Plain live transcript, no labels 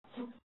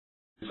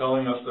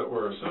telling us that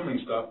we're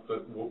assuming stuff,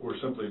 but what we're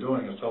simply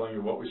doing is telling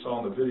you what we saw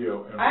in the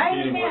video and I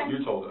repeating what understand.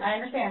 you told us. I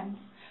understand.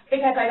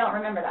 Because I don't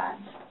remember that.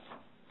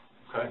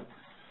 Okay.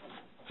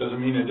 Doesn't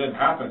mean it didn't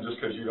happen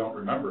just because you don't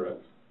remember it.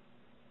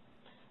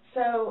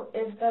 So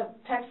is the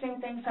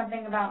texting thing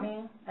something about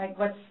me? Like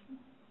what's...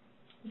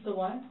 The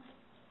what?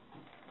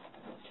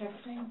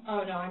 Texting?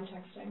 Oh, no, I'm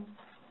texting.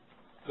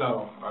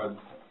 No,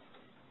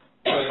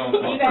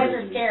 You guys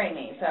are scaring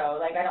me, so,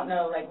 like, I don't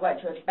know, like,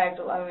 what to expect.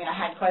 I mean, I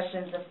had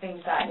questions of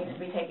things that need to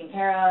be taken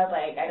care of.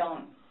 Like, I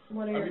don't...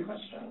 What are your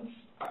questions?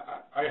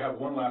 I have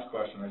one last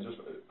question.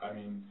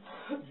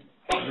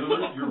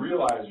 You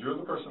realize you're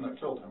the person that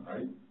killed him,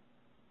 right?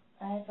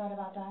 I thought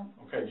about that.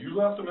 Okay, you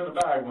left him in a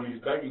bag when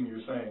he's begging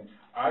you, saying,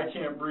 I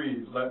can't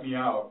breathe, let me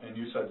out, and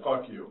you said,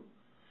 fuck you.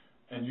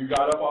 And you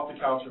got up off the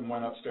couch and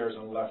went upstairs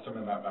and left him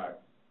in that bag.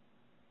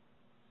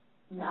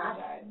 Not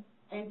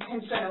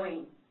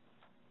intentionally.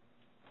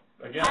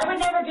 Again. I would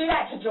never do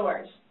that to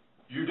George.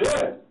 You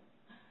did.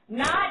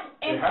 Not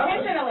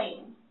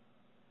intentionally.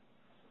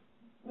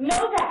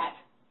 Know that.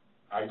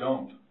 I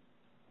don't.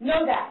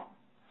 Know that.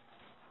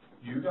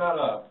 You got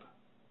up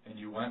and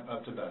you went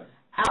up to bed.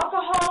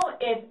 Alcohol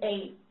is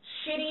a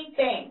shitty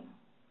thing.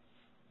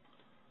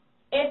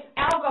 It's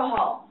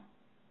alcohol.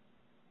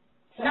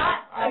 So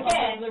not,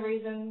 again... the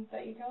reason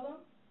that you killed him?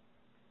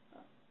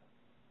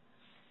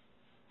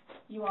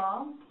 You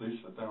all... Please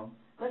sit down.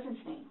 Listen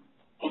to me.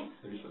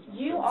 Please sit down.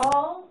 You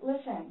all,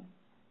 listen.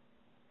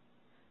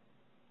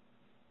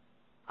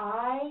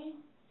 I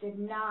did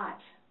not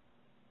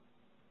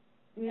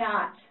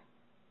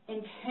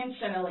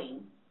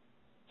intentionally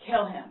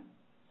kill him.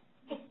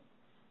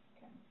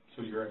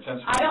 So your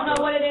intention... I don't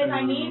know what it is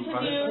I need to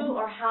punish do him?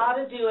 or how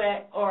to do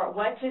it or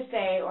what to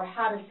say or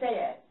how to say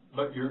it.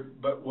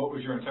 But what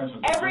was your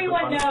intention?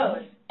 Everyone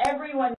knows. Everyone